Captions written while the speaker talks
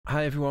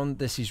Hi everyone,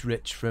 this is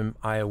Rich from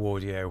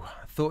iAudio.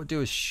 I thought I'd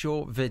do a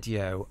short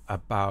video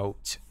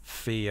about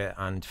fear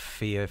and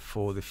fear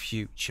for the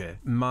future.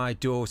 My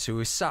daughter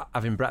was sat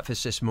having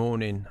breakfast this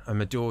morning and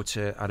my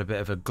daughter had a bit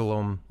of a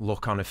glum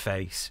look on her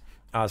face,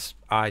 as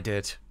I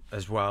did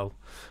as well.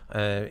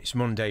 It's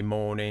Monday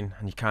morning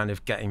and you're kind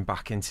of getting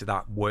back into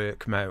that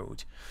work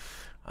mode.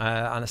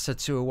 And I said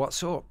to her,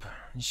 "What's up?"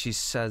 And she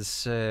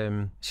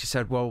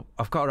said, "Well,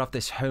 I've got to have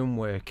this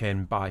homework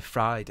in by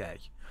Friday.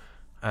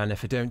 And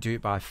if I don't do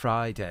it by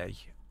Friday,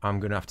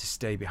 I'm going to have to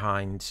stay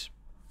behind,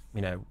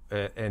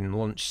 in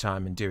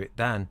lunchtime and do it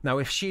then." Now,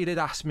 if she'd had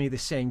asked me the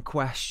same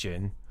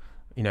question,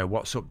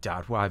 "What's up,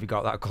 Dad? Why have you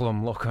got that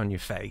glum look on your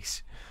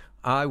face?"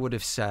 I would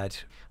have said,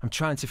 "I'm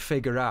trying to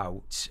figure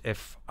out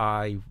if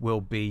I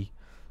will be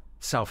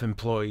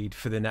self-employed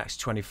for the next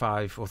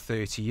 25 or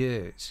 30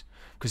 years.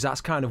 Because that's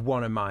kind of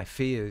one of my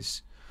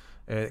fears.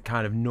 It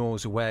kind of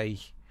gnaws away.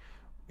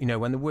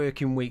 When the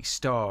working week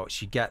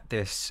starts, you get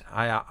this,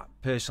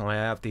 personally,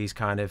 I have these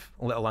kind of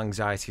little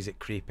anxieties that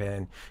creep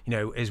in.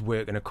 Is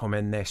work going to come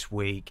in this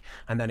week?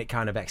 And then it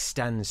kind of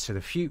extends to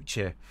the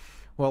future.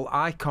 Well,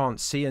 I can't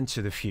see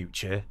into the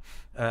future.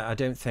 I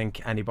don't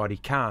think anybody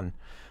can.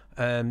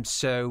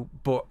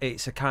 But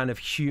it's a kind of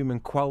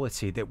human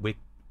quality that we're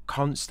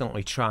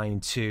constantly trying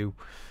to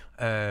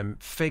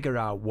figure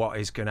out what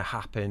is going to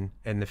happen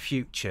in the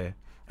future.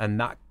 And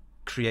that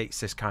creates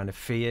this kind of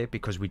fear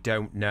because we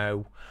don't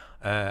know.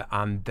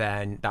 And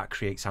then that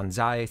creates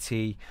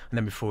anxiety, and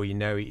then before you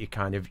know it,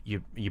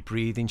 your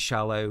breathing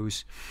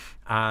shallows,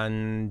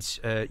 and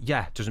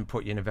doesn't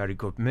put you in a very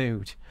good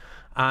mood.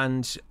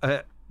 And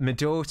my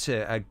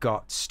daughter had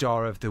got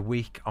Star of the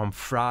Week on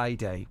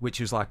Friday, which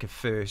was like a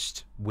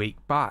first week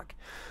back.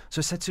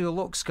 So I said to her,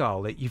 "Look,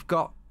 Scarlett, you've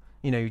got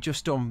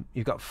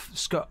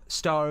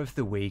Star of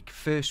the Week,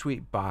 first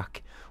week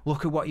back.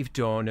 Look at what you've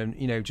done,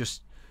 and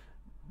just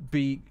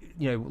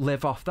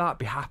live off that,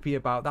 be happy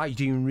about that. You're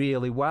doing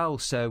really well,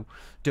 so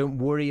don't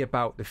worry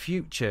about the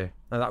future."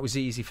 Now that was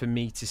easy for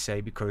me to say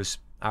because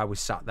I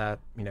was sat there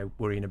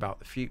worrying about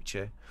the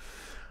future.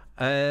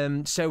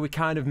 So we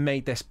kind of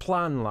made this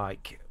plan,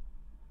 like,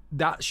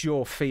 that's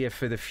your fear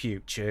for the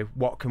future,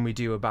 what can we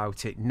do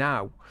about it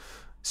now?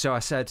 So I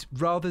said,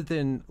 rather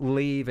than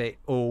leave it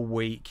all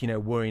week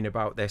worrying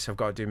about this, I've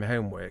got to do my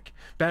homework.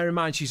 Bear in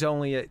mind she's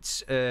only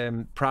at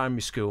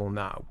primary school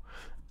now.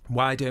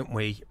 Why don't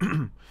we,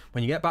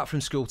 when you get back from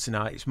school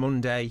tonight, it's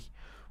Monday,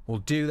 we'll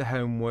do the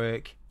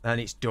homework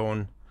and it's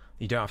done.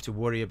 You don't have to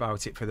worry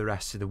about it for the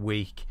rest of the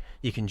week.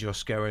 You can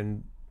just go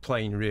and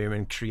play in your room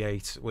and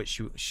create, which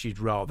she'd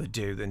rather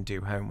do than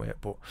do homework.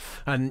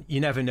 And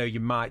you never know, you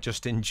might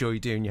just enjoy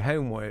doing your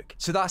homework.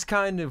 So that's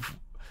kind of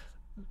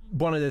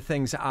one of the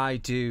things that I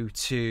do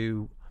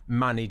to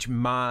manage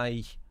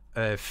my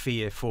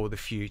fear for the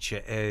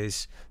future,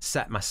 is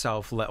set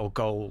myself little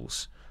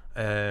goals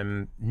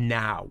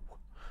now.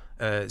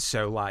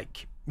 So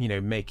like,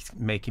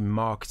 making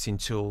marketing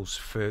tools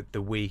for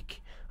the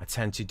week, I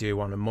tend to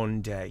do on a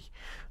Monday,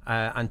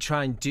 and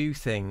try and do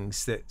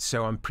things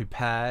so I'm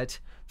prepared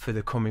for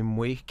the coming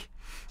week.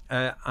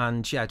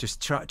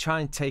 Just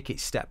try and take it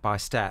step by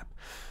step.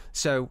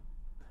 So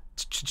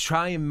to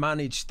try and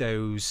manage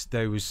those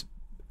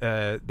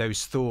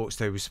thoughts,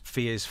 those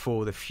fears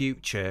for the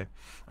future,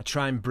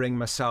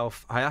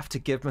 I have to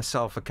give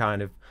myself a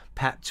kind of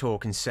pep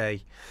talk and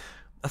say,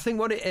 I think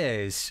what it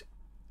is,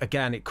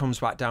 again, it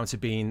comes back down to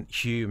being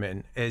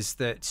human, is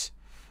that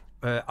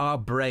our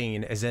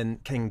brain is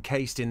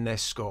encased in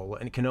this skull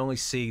and it can only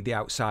see the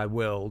outside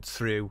world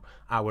through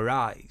our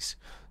eyes.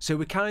 So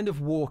we're kind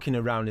of walking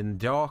around in the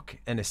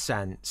dark, in a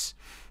sense,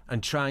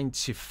 and trying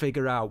to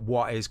figure out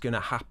what is going to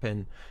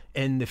happen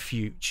in the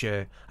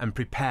future and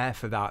prepare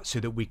for that so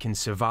that we can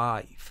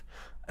survive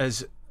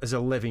as a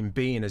living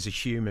being, as a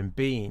human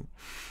being.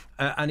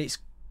 And it's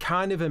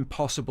kind of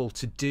impossible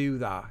to do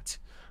that.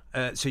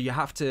 So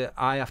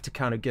I have to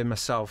kind of give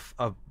myself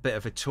a bit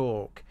of a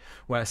talk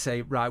where I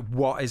say, right,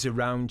 what is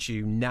around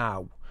you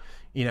now?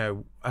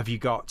 Have you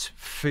got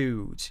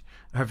food?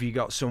 Have you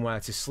got somewhere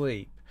to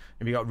sleep?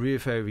 Have you got a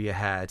roof over your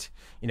head?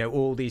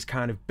 All these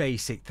kind of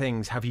basic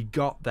things. Have you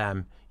got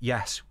them?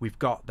 Yes, we've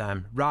got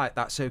them. Right,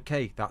 that's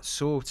okay. That's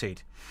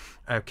sorted.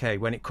 Okay,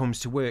 when it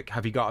comes to work,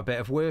 have you got a bit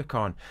of work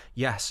on?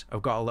 Yes,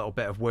 I've got a little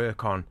bit of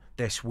work on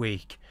this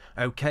week.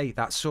 Okay,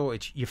 that's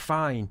sorted. You're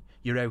fine.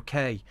 You're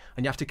okay.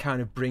 And you have to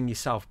kind of bring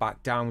yourself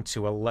back down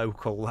to a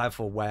local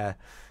level where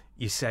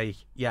you say,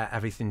 yeah,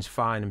 everything's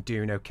fine. I'm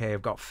doing okay.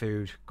 I've got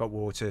food, got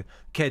water.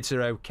 Kids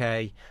are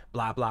okay,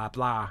 blah, blah,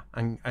 blah.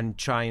 And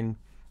try and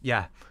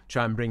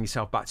bring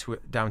yourself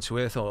down to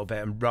earth a little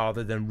bit, and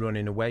rather than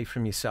running away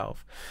from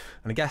yourself.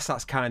 And I guess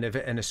that's kind of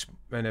in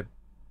a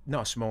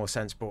not a smaller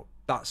sense, but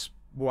that's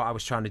what I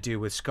was trying to do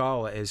with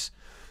Scarlett is,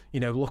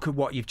 look at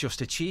what you've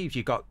just achieved.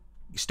 You got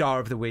Star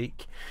of the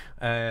Week,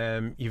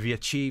 you've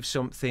achieved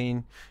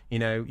something,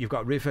 you've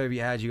got a roof over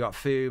your head, you've got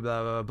food,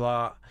 blah, blah,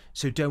 blah.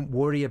 So don't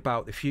worry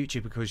about the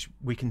future because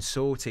we can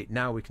sort it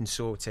now. We can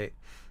sort it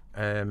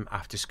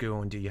after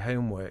school and do your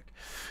homework.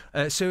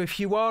 So if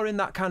you are in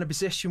that kind of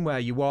position where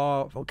you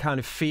are kind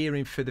of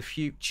fearing for the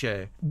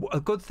future, a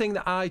good thing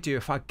that I do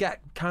if I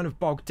get kind of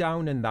bogged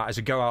down in that is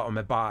I go out on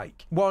my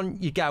bike. One,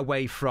 you get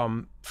away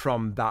from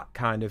that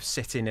kind of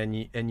sitting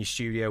in your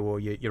studio or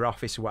your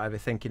office or whatever,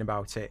 thinking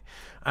about it,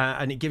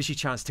 and it gives you a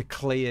chance to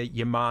clear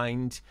your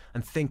mind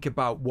and think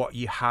about what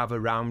you have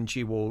around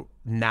you or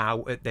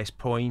now at this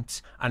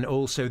point. And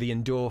also the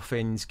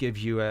endorphins give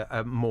you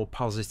a more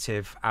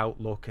positive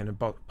outlook and a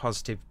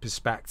positive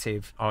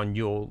perspective on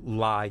your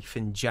life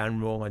in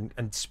general, and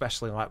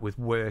especially like with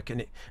work,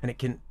 and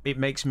it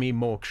makes me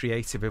more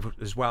creative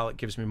as well. It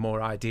gives me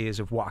more ideas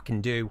of what I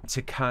can do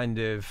to kind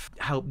of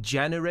help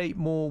generate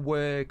more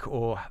work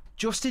or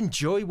just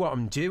enjoy what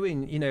I'm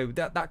doing. You know,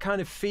 that kind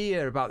of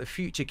fear about the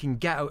future can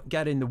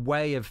get in the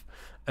way of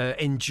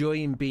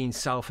enjoying being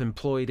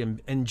self-employed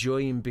and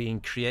enjoying being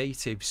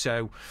creative.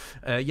 So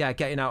yeah,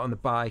 getting out on the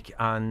bike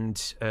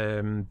and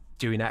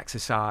doing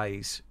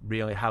exercise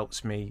really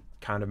helps me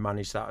kind of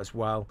manage that as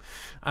well.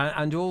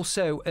 And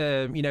also,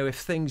 you know, if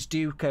things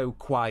do go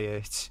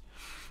quiet,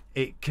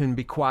 it can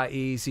be quite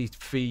easy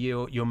for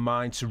your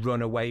mind to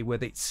run away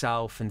with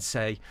itself and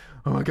say,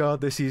 oh my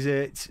God, this is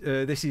it.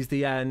 This is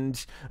the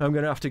end. I'm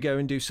going to have to go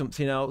and do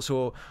something else,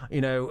 or, you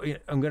know,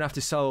 I'm going to have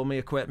to sell all my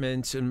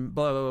equipment and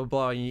blah, blah, blah,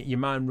 blah. Your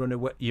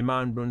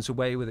mind runs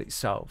away with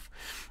itself.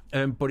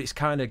 But it's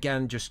kind of,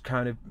 again, just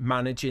kind of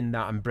managing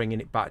that and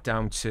bringing it back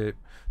down to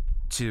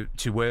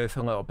earth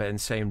a little bit and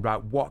saying,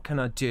 right, what can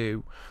I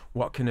do?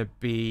 What can I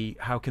be?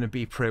 How can I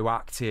be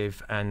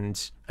proactive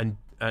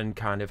and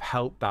kind of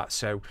help that?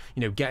 So,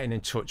 you know, getting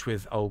in touch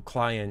with old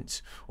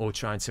clients, or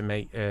trying to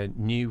make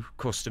new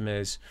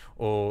customers,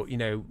 or, you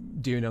know,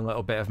 doing a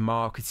little bit of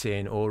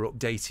marketing, or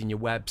updating your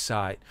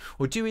website,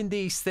 or doing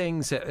these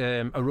things that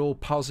are all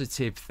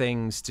positive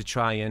things to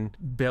try and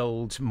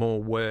build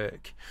more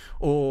work,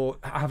 or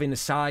having a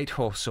side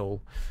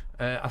hustle.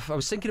 I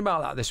was thinking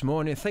about that this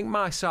morning. I think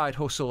my side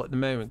hustle at the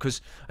moment,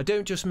 because I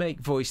don't just make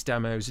voice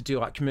demos, I do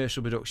like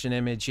commercial production,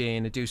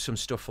 imaging, I do some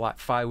stuff like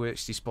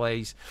fireworks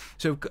displays,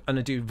 and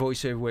I do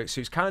voiceover work.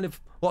 So it's kind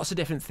of lots of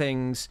different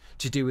things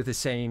to do with the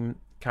same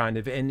kind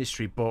of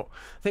industry. But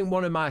I think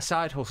one of my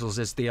side hustles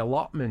is the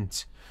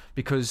allotment,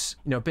 because,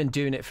 you know, I've been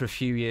doing it for a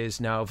few years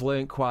now. I've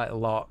learned quite a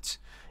lot.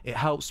 It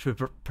helps to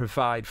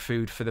provide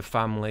food for the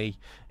family.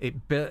 It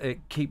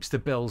keeps the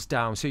bills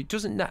down. So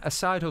a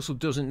side hustle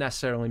doesn't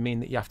necessarily mean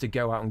that you have to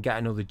go out and get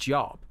another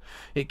job.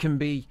 It can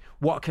be,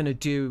 what can I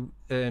do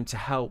to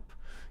help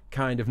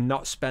kind of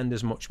not spend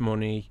as much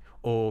money,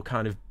 or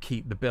kind of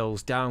keep the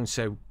bills down.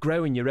 So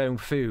growing your own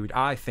food,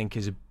 I think,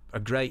 is a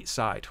great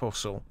side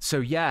hustle. So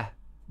yeah,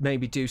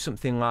 maybe do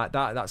something like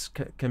that. That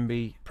can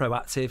be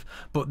proactive.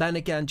 But then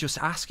again, just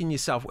asking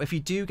yourself, if you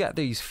do get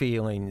these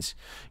feelings,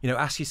 you know,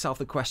 ask yourself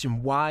the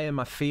question, why am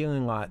I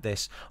feeling like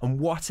this? And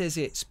what is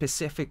it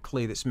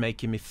specifically that's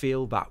making me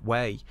feel that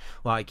way?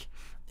 Like,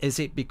 is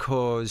it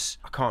because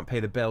I can't pay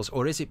the bills?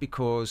 Or is it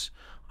because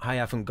I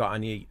haven't got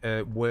any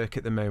work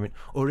at the moment?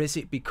 Or is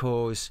it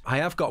because I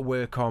have got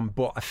work on,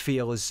 but I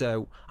feel as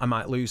though I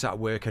might lose that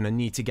work and I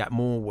need to get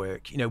more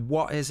work? You know,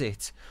 what is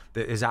it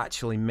that is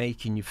actually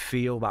making you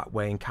feel that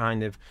way, and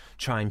kind of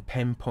try and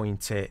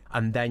pinpoint it.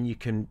 And then you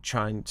can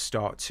try and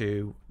start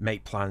to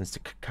make plans to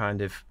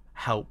kind of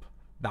help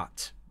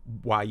that,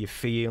 why you're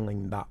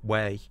feeling that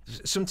way.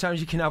 Sometimes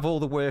you can have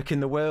all the work in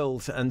the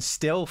world and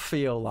still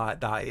feel like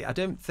that. I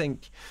don't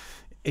think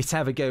it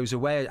ever goes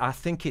away. I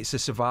think it's a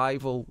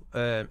survival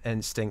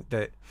instinct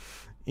that,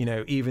 you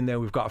know, even though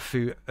we've got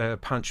a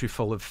pantry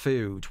full of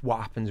food,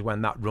 what happens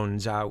when that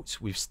runs out?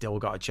 We've still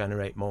got to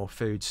generate more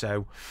food.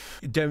 So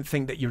don't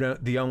think that you're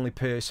the only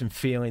person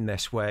feeling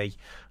this way.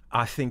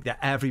 I think that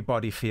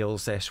everybody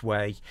feels this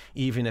way.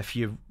 Even if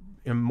you're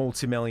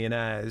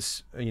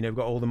multimillionaires, you know,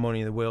 got all the money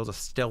in the world, I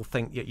still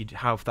think that you'd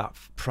have that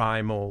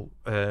primal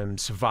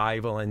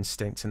survival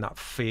instinct and that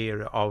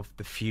fear of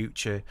the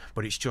future.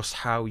 But it's just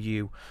how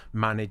you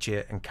manage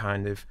it and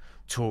kind of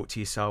talk to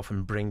yourself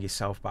and bring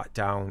yourself back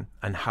down,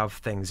 and have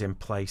things in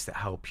place that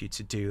help you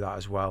to do that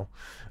as well.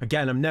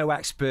 Again, I'm no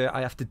expert.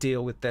 I have to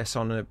deal with this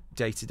on a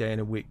day-to-day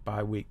and a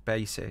week-by-week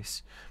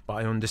basis, but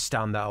I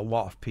understand that a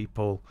lot of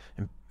people,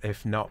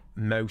 if not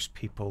most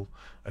people,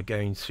 are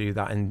going through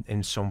that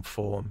in some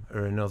form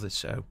or another.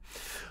 So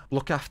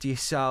look after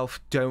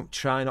yourself.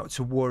 Try not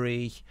to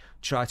worry.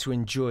 Try to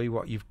enjoy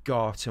what you've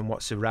got and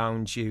what's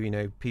around you, you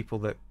know, people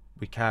that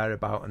we care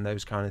about and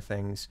those kind of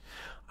things.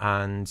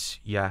 And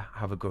yeah,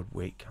 have a good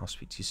week. I'll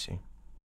speak to you soon.